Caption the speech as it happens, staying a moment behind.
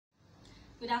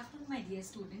Good afternoon, my dear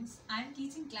students. I am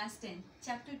teaching class 10,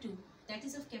 chapter 2, that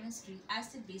is of chemistry,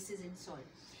 acid, bases and salt.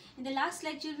 In the last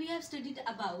lecture, we have studied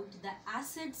about the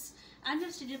acids and we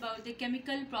have studied about the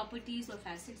chemical properties of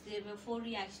acids. There were 4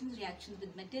 reactions: reaction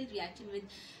with metal, reaction with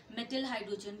metal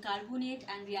hydrogen carbonate,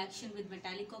 and reaction with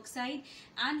metallic oxide.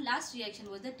 And last reaction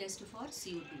was the test for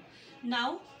CO2.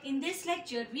 Now, in this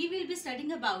lecture, we will be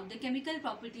studying about the chemical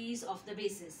properties of the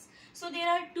bases. So there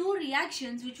are 2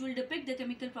 reactions which will depict the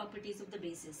chemical properties of the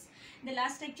bases. In the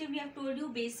last lecture we have told you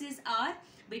bases are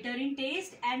bitter in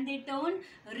taste and they turn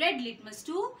red litmus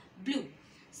to blue.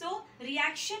 So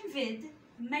reaction with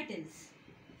metals.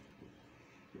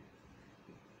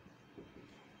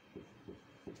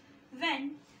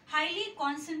 When highly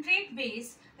concentrate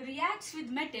base reacts with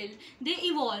metal, they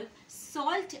evolve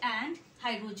salt and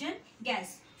hydrogen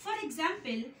gas. For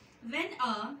example, when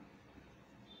a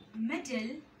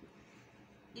metal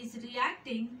is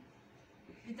reacting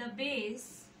with a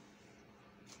base,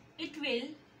 it will,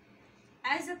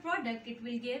 as a product, it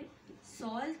will give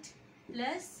salt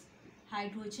plus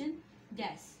hydrogen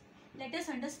gas. Let us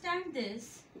understand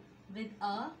this with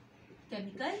a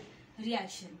chemical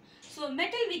reaction. So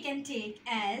metal we can take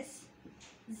as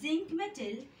zinc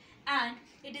metal and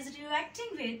it is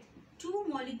reacting with 2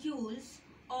 molecules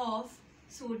of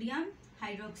sodium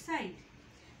hydroxide.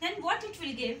 Then what it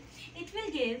will give? It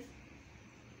will give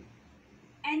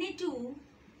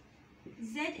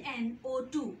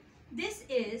Na2ZnO2. This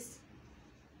is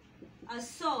a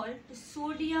salt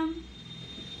sodium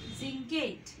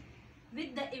zincate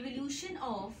with the evolution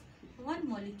of 1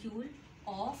 molecule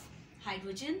of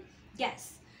hydrogen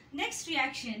gas. Next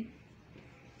reaction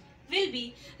will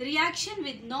be reaction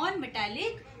with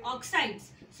non-metallic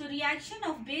oxides. So reaction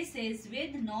of bases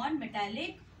with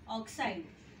non-metallic oxide.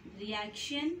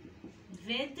 Reaction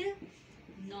with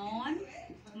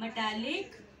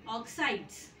non-metallic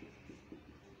oxides.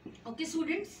 Okay,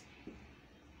 students?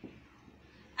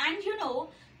 And you know,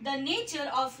 the nature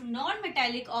of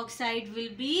non-metallic oxide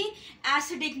will be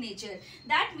acidic nature.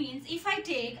 That means if I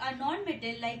take a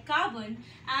non-metal like carbon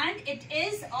and it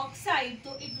is oxide,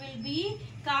 so it will be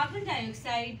carbon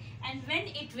dioxide, and when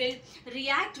it will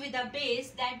react with a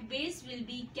base, that base will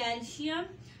be calcium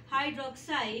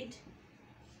hydroxide.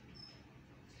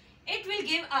 It will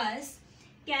give us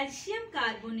calcium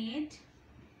carbonate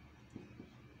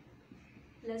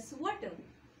plus water.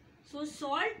 So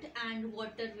salt and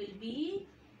water will be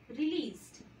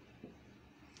released.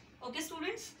 Okay,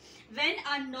 students, when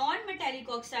a non-metallic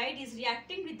oxide is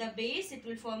reacting with the base, it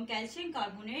will form calcium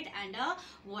carbonate and a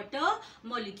water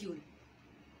molecule.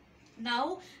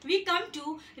 Now we come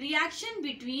to reaction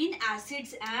between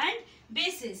acids and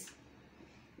bases.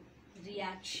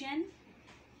 Reaction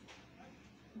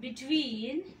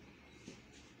between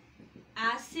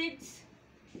acids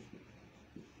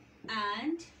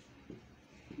and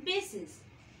bases.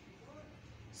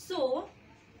 So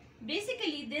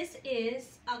basically this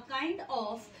is a kind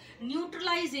of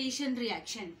neutralization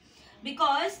reaction,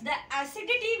 because the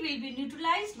acidity will be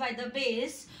neutralized by the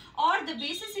base or the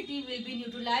basicity will be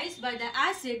neutralized by the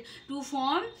acid to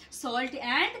form salt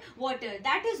and water.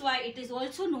 That is why it is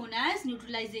also known as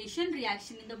neutralization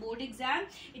reaction. In the board exam,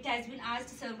 it has been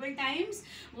asked several times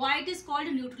why it is called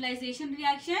a neutralization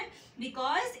reaction,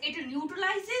 because it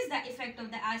neutralizes the effect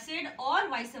of the acid or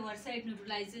vice versa, it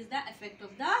neutralizes the effect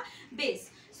of the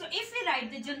base. So if we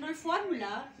write the general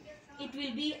formula, it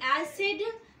will be acid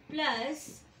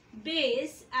plus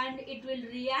base and it will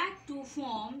react to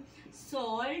form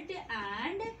salt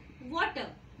and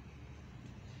water.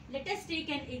 Let us take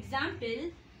an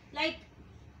example like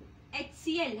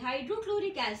HCl,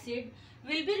 hydrochloric acid,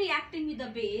 will be reacting with a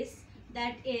base,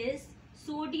 that is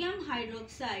sodium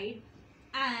hydroxide,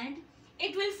 and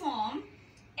it will form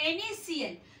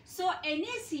NaCl. So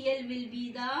NaCl will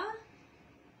be the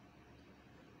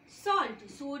salt,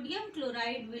 sodium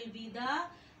chloride will be the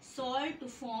salt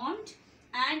formed,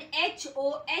 and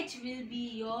HOH will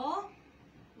be your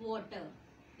water.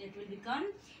 It will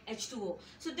become H2O.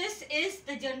 So this is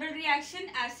the general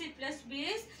reaction. Acid plus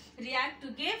base react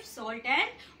to give salt and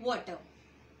water.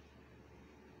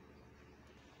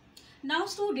 Now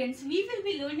students, we will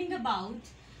be learning about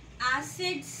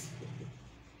acids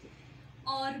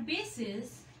or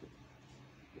bases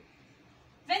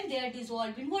when they are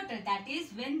dissolved in water, that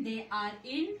is when they are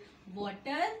in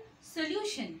water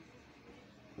solution.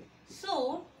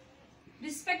 So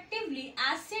respectively,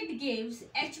 acid gives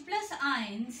H plus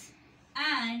ions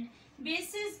and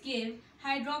bases give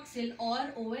hydroxyl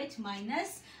or OH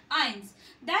minus ions.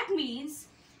 That means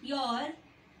your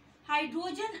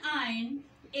hydrogen ion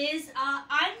is a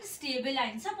unstable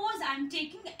ion. Suppose I am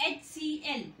taking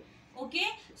HCl. Okay,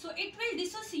 so it will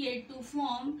dissociate to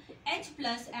form H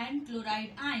plus and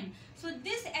chloride ion. So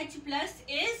this H plus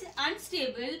is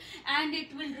unstable and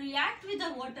it will react with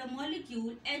the water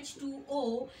molecule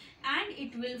H2O and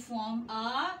it will form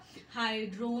a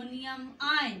hydronium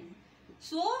ion.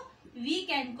 So we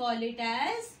can call it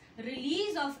as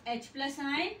release of H plus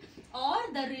ion or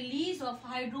the release of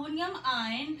hydronium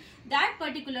ion. That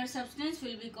particular substance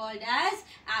will be called as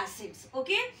acids.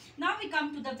 Okay, now we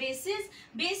come to the bases.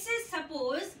 Bases,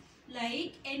 suppose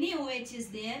like NaOH is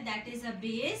there, that is a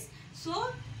base.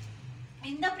 So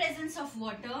in the presence of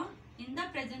water,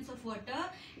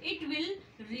 it will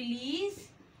release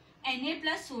Na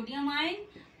plus sodium ion.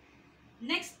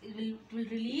 Next it will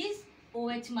release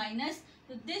OH minus.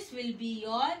 So this will be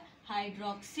your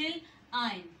hydroxyl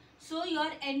ion. So your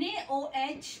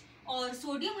NaOH or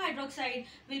sodium hydroxide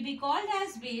will be called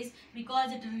as base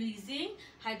because it is releasing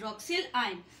hydroxyl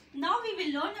ion. Now we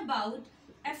will learn about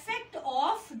effect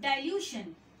of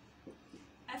dilution.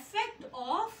 Effect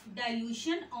of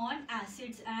dilution on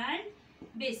acids and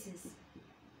bases.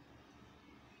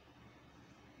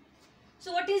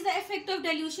 So what is the effect of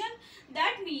dilution?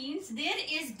 That means there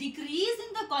is decrease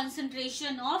in the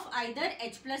concentration of either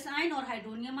H plus ion or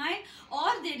hydronium ion, or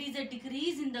there is a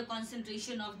decrease in the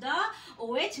concentration of the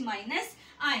OH minus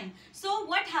ion. So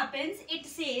what happens? It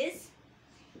says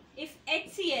if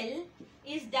HCl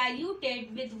is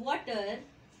diluted with water,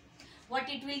 what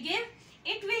it will give?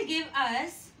 It will give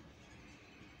us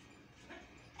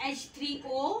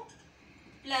H3O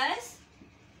plus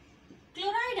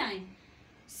chloride ion.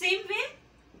 Same way,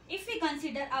 if we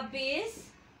consider a base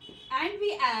and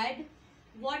we add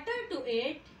water to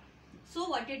it, so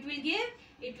what it will give?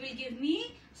 It will give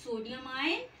me sodium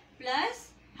ion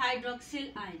plus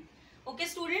hydroxyl ion. Okay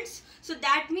students, so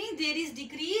that means there is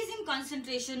decrease in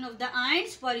concentration of the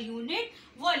ions per unit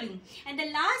volume. And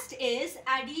the last is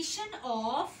addition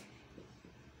of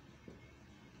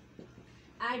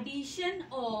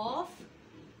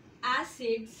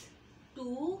acids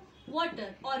to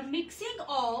water or mixing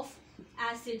of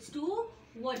acids to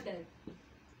water.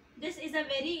 This is a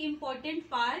very important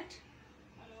part.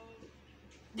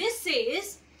 This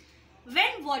says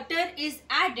when water is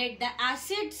added, the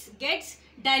acids gets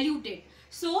diluted.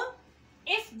 So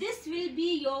if this will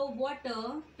be your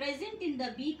water present in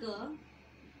the beaker,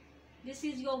 this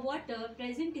is your water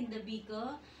present in the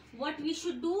beaker, what we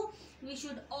should do? We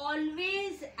should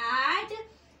always add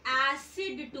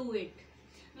acid to it.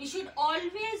 We should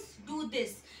always do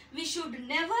this. We should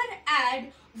never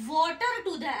add water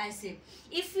to the acid.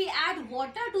 If we add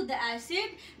water to the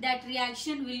acid, that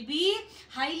reaction will be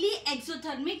highly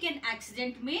exothermic and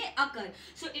accident may occur.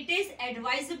 So it is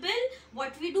advisable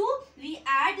what we do, we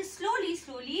add slowly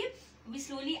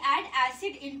add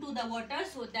acid into the water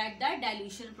so that the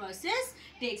dilution process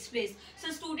takes place.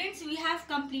 So students, we have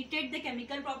completed the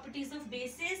chemical properties of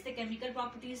bases, the chemical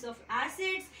properties of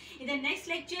acids. In the next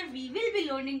lecture, we will be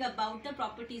learning about the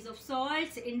properties of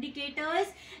salts, indicators,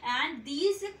 and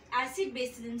these acid,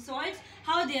 bases and salts,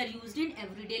 how they are used in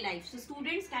everyday life. So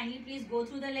students, kindly please go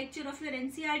through the lecture of your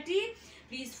NCERT.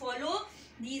 Please follow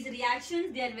these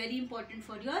reactions. They are very important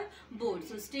for your board.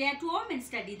 So stay at home and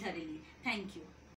study thoroughly. Thank you.